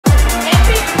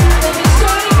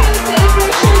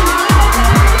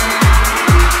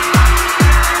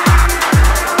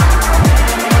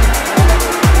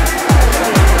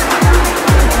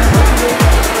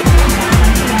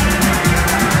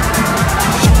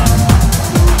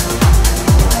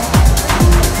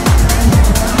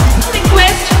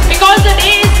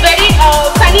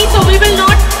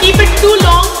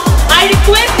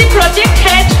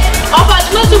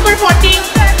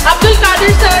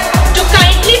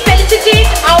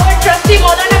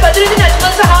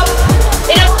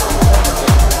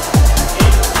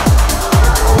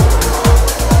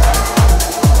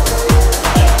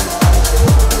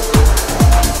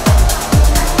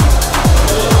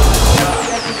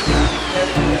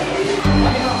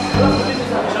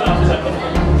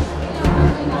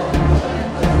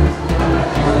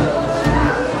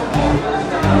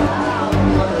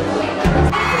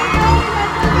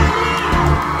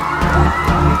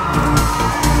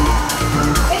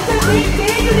great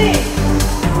day today.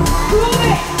 Prove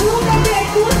it. Prove that the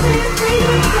Edu'z is free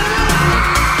to fly.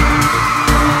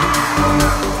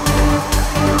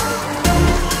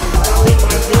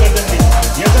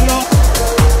 Yes or no?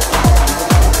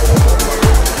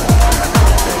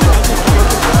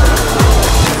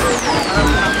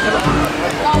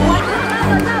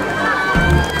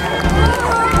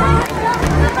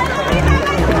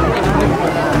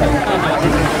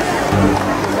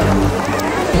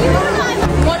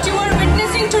 What you are witnessing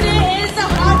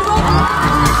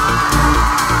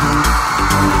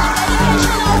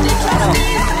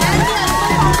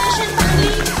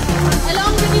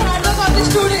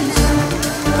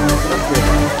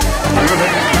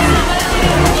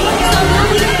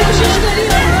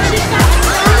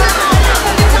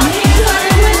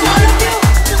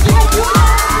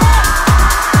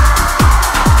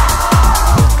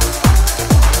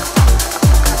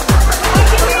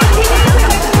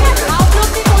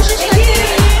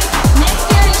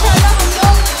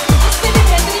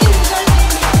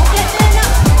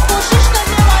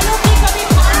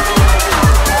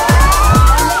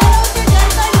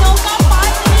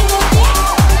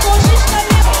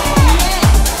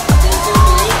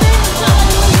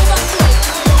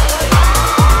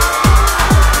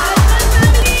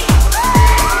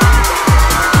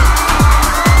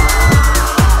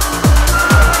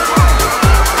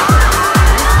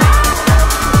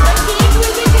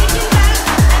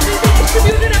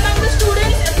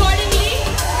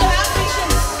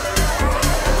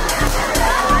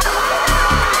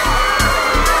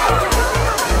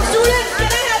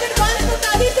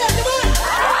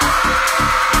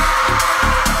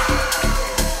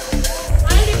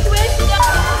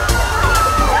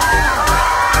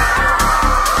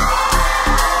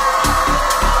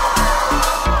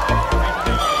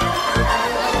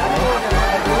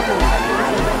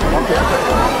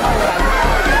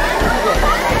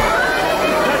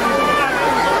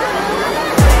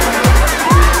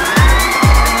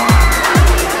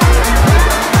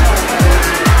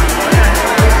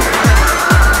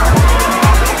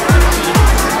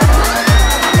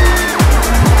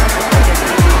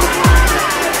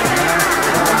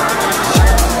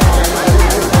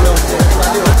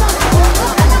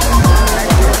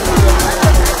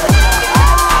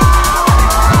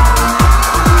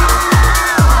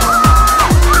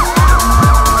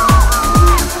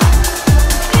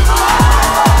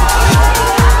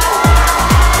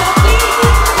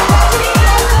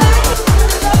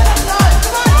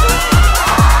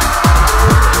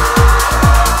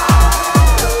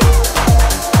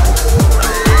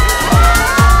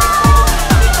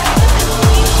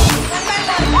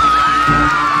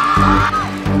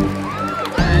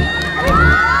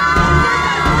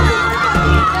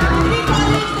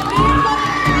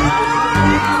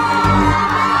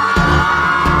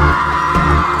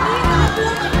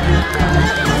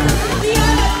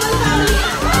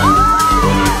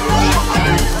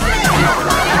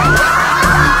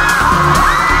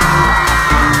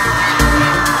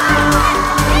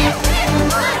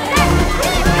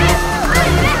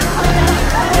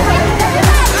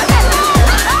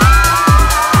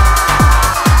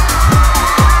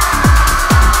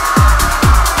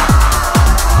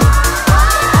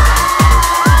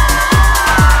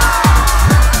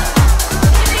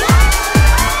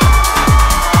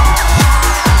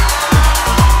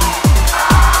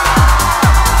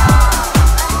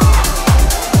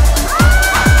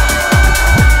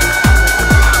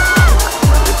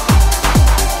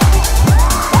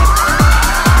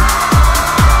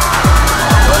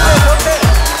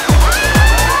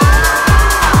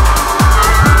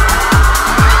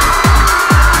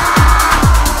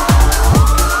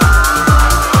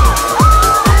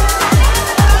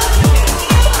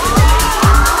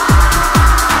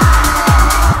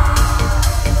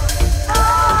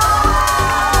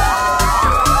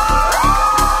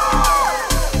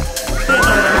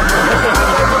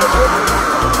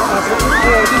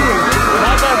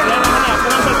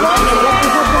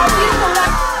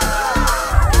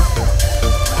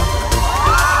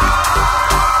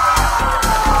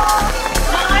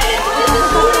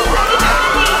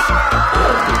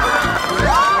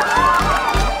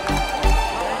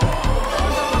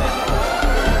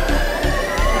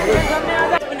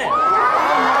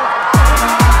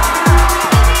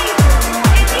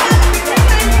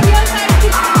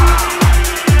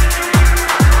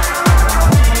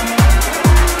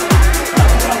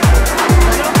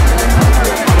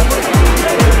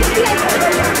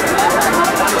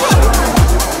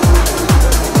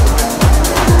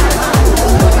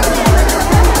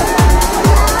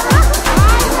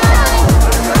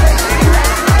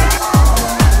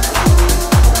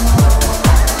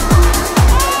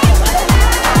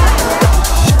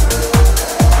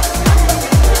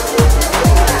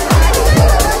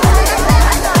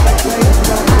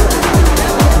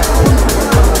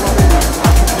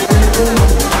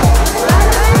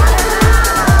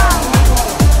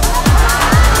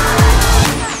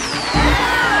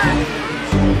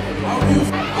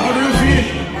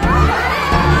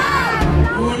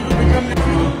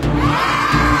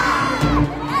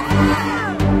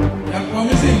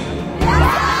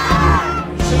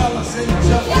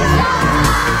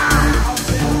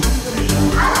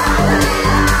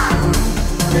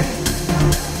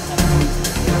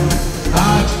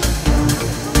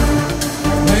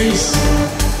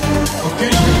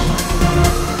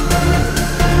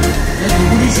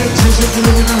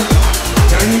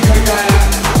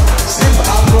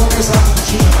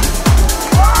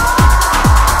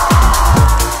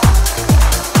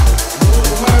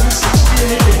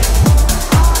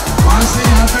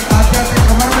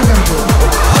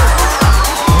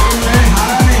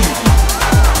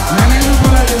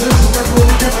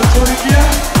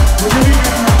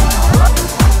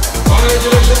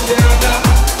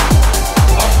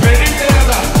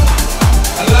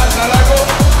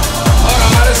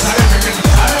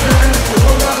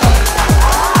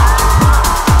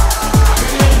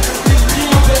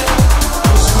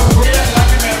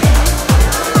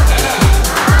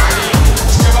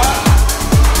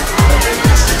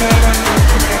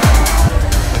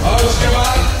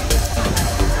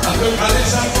Abdul Qadir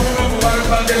साहब को भी मैं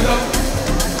मुबारकबाद देता हूँ,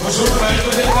 खसरुल भाई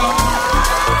को देता हूँ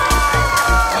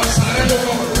और सारे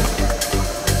लोगों को।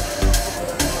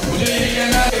 मुझे ये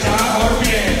कहना है जहाँ और भी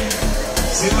है,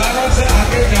 सितारों से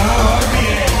आगे जहाँ और भी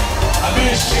है, अभी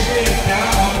इसके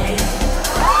यहाँ और भी है।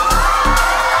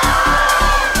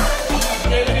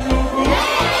 मेरे लोगों को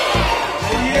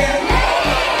चाहिए,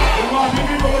 तुमको अभी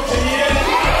भी बहुत चाहिए।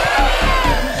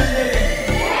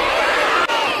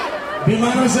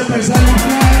 बीमारों से पैसा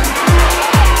लूटना है,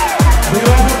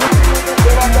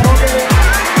 सेवा करोगे,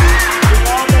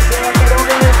 युवाओं में सेवा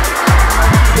करोगे,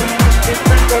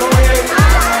 ट्रीटमेंट करोगे,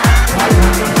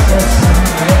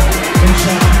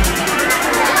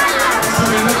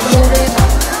 मेहनत करोगे,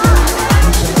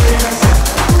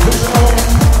 खुश रहो,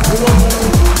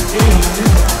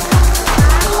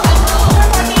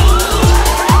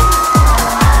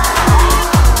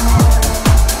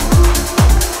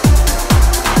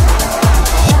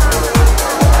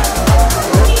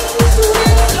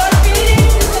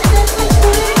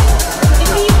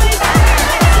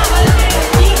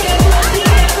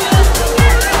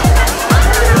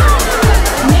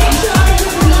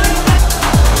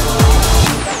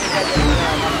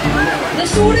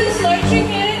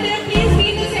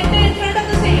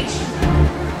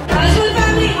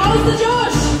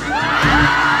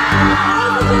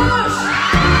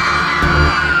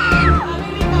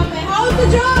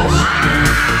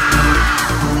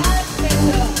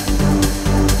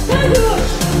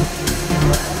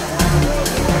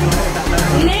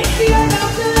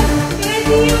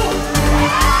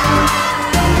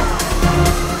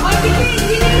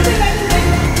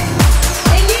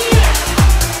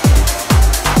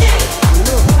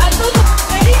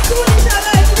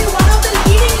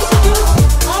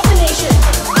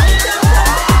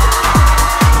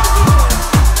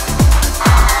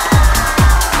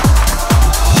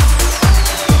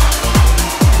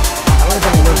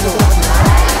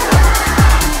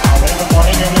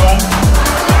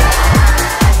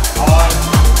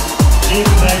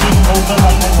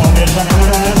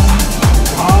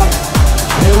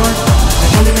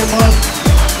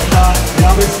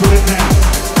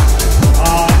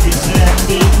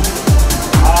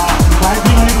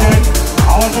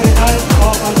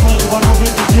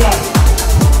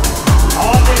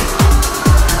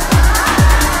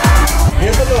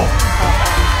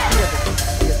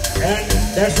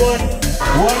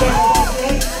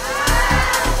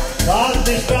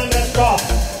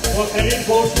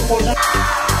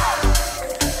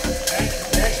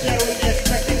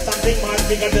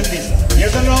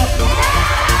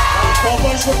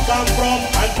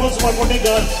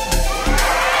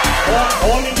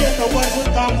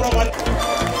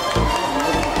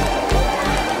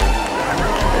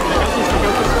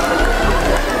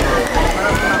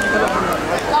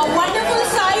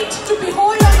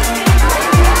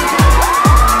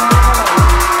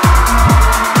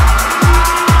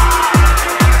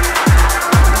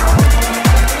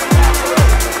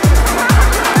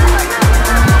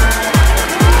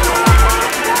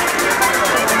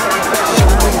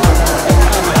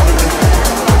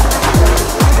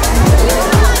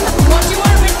 what you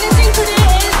are witnessing today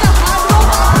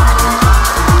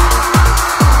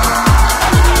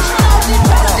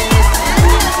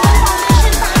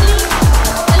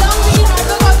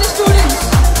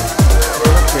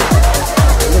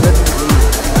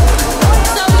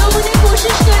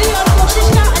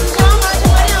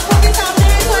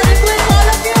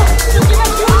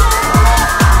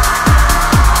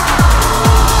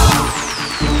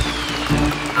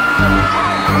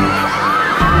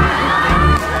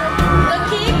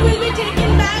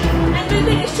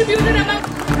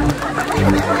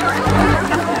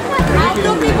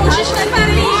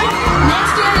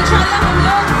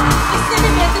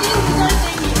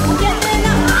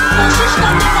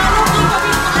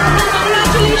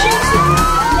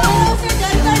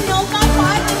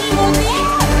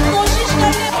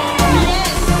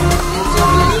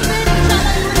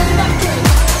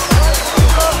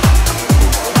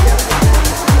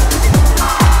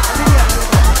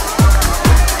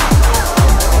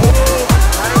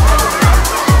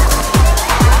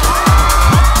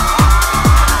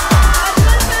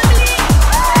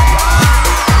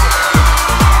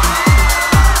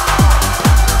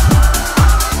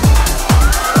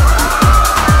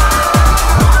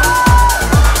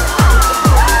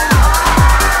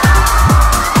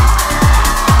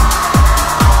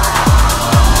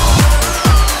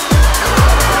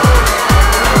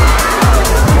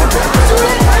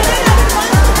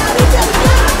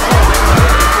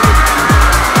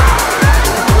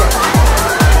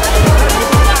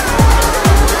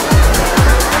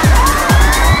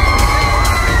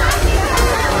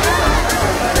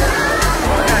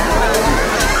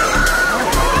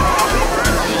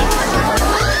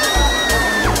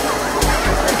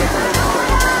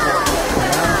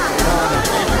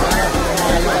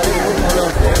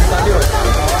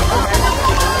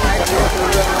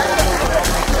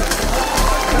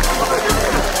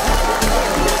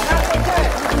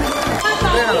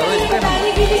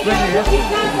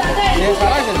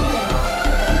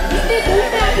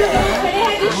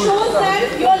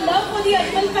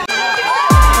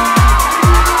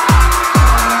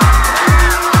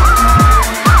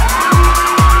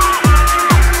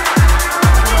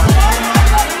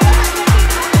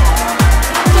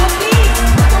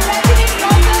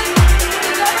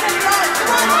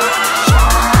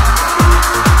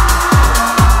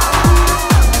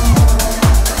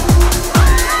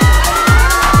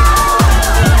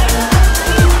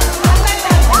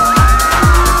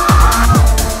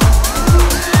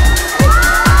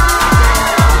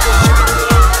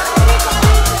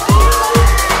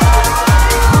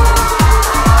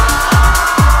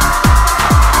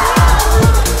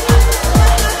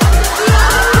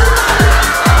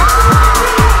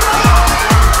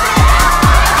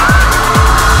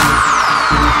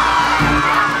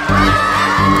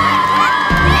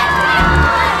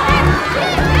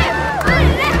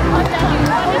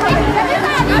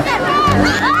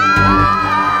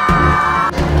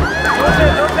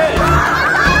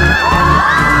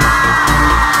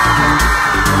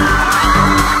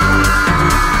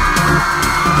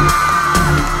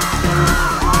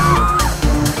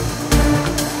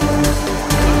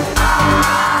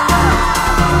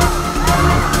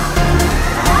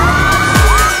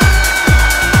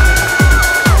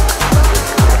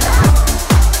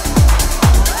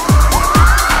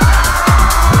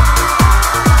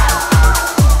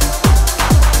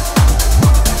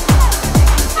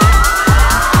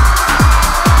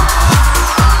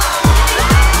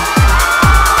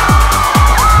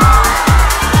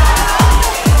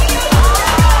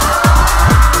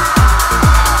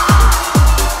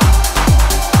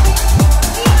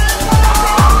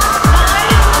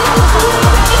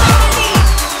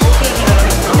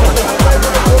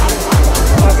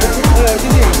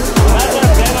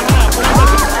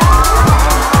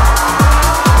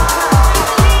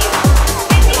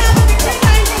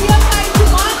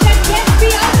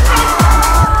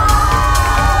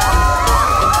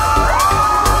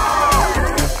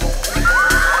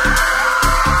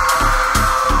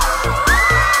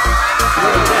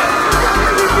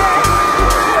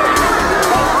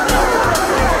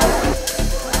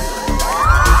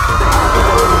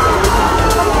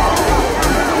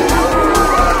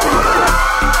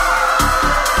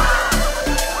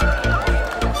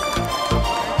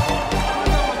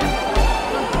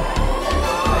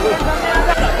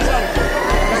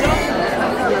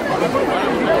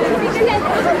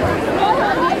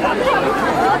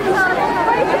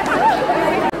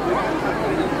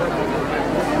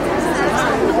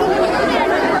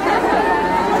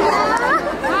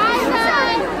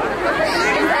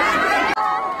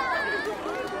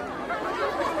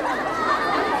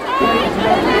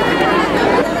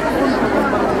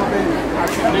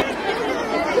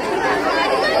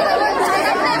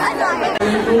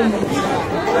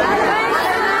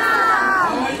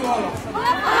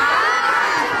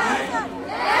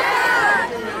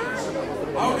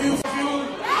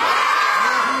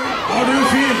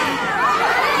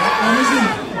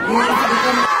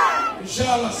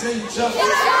Inshallah, say inshallah.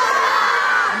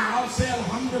 And now say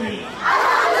alhamdulillah.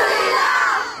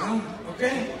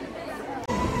 Okay?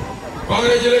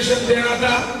 Congratulations देना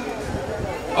था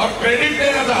और क्रेडिट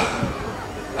देना था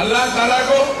अल्लाह ताला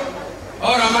को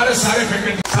और हमारे सारे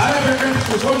फैकल्टी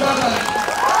को छोड़ जाता है।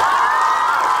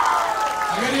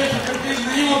 अगर ये फैकल्टीज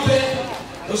नहीं होते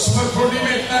तो सुपर 40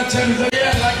 में इतना अच्छा रिजल्ट है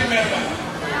अल्लाह की मेहरबानी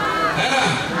है ना।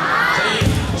 चाहिए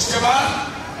उसके बाद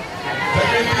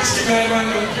फैकल्टीज की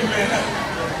मेहरबानी, उनकी मेहनत,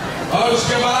 और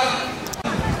उसके बाद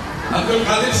अब्दुल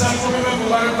कादिर साहब को भी मैं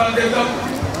मुबारकबाद देता हूँ,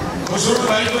 खसरुल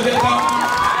भाई को देता हूँ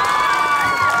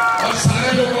और सारे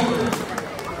लोगों को।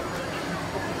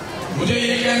 मुझे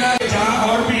ये कहना है जहां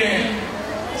और भी है,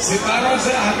 सितारों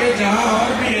से आगे जहां और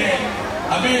भी है,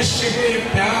 अभी इसके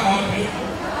यहाँ और भी है।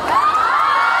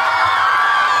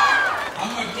 हम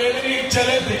अकेले ही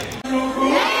चले थे, लोगों को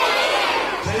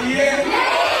चाहिए,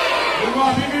 लोगों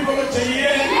अभी भी बोलो चाहिए,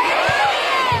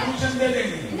 परमिशन दे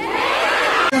देंगे।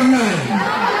 करना है,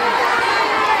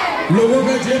 लोगों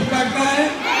का जेब काटना है,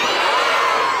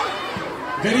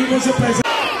 गरीबों से पैसा,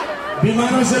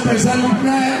 बीमारों से पैसा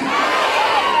लूटना है,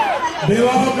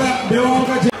 बेवाओं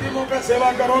का यतीमों का सेवा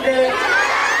करोगे,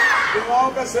 बेवाओं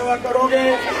का सेवा करोगे,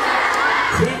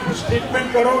 सिर्फ ट्रीटमेंट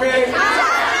करोगे,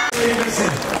 से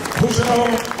खुश रहो,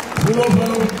 फूलो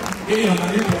फलो, यही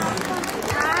हमारी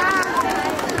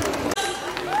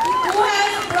who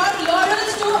has brought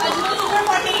laurels to AJMAL Super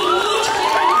for the NEET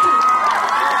 2022.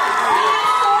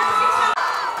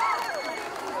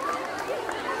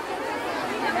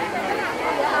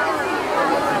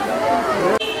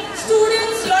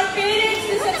 Students, your parents,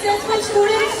 the successful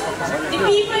students, the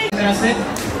people. तरह से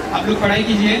आप लोग पढ़ाई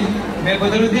कीजिए। मैं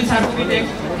बदरुद्दीन साहब को भी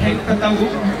थैंक करता हूँ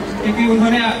क्योंकि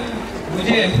उन्होंने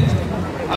मुझे